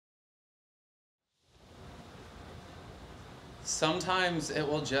Sometimes it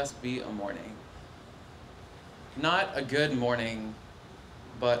will just be a morning. Not a good morning,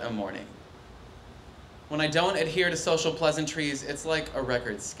 but a morning. When I don't adhere to social pleasantries, it's like a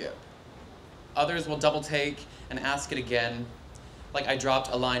record skip. Others will double take and ask it again, like I dropped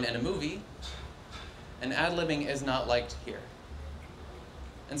a line in a movie, and ad-libbing is not liked here.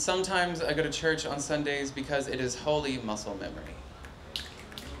 And sometimes I go to church on Sundays because it is holy muscle memory.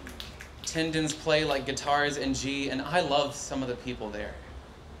 Tendons play like guitars in G, and I love some of the people there.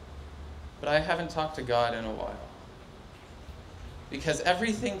 But I haven't talked to God in a while. Because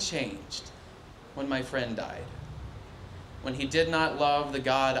everything changed when my friend died. When he did not love the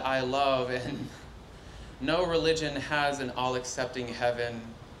God I love, and no religion has an all-accepting heaven,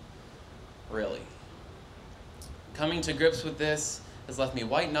 really. Coming to grips with this has left me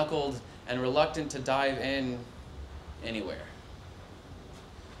white-knuckled and reluctant to dive in anywhere.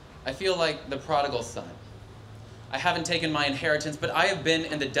 I feel like the prodigal son. I haven't taken my inheritance, but I have been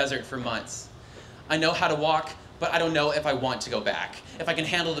in the desert for months. I know how to walk, but I don't know if I want to go back. If I can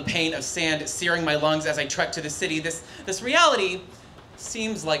handle the pain of sand searing my lungs as I trek to the city. This reality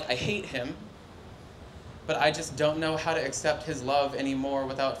seems like I hate him, but I just don't know how to accept his love anymore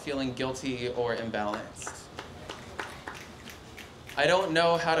without feeling guilty or imbalanced. I don't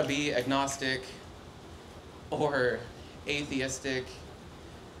know how to be agnostic or atheistic.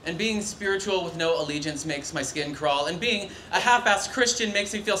 And being spiritual with no allegiance makes my skin crawl. And being a half-assed Christian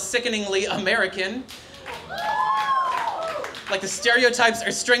makes me feel sickeningly American. Like the stereotypes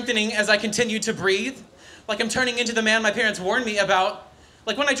are strengthening as I continue to breathe. Like I'm turning into the man my parents warned me about.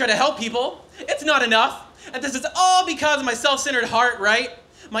 Like when I try to help people, it's not enough. And this is all because of my self-centered heart, right?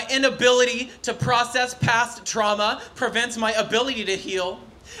 My inability to process past trauma prevents my ability to heal.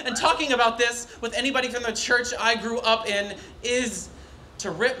 And talking about this with anybody from the church I grew up in is to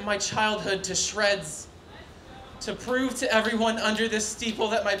rip my childhood to shreds, to prove to everyone under this steeple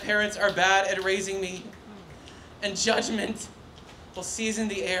that my parents are bad at raising me, and judgment will season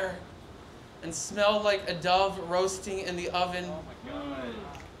the air and smell like a dove roasting in the oven. Oh my God.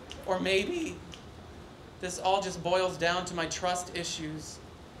 Or maybe this all just boils down to my trust issues,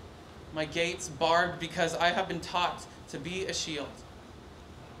 my gates barred because I have been taught to be a shield.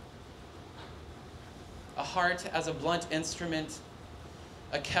 A heart as a blunt instrument,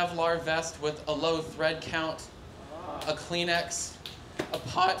 a Kevlar vest with a low thread count, a Kleenex, a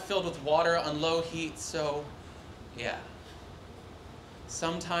pot filled with water on low heat, so yeah.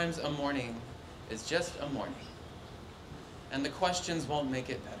 Sometimes a morning is just a morning, and the questions won't make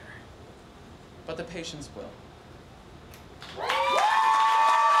it better, but the patience will.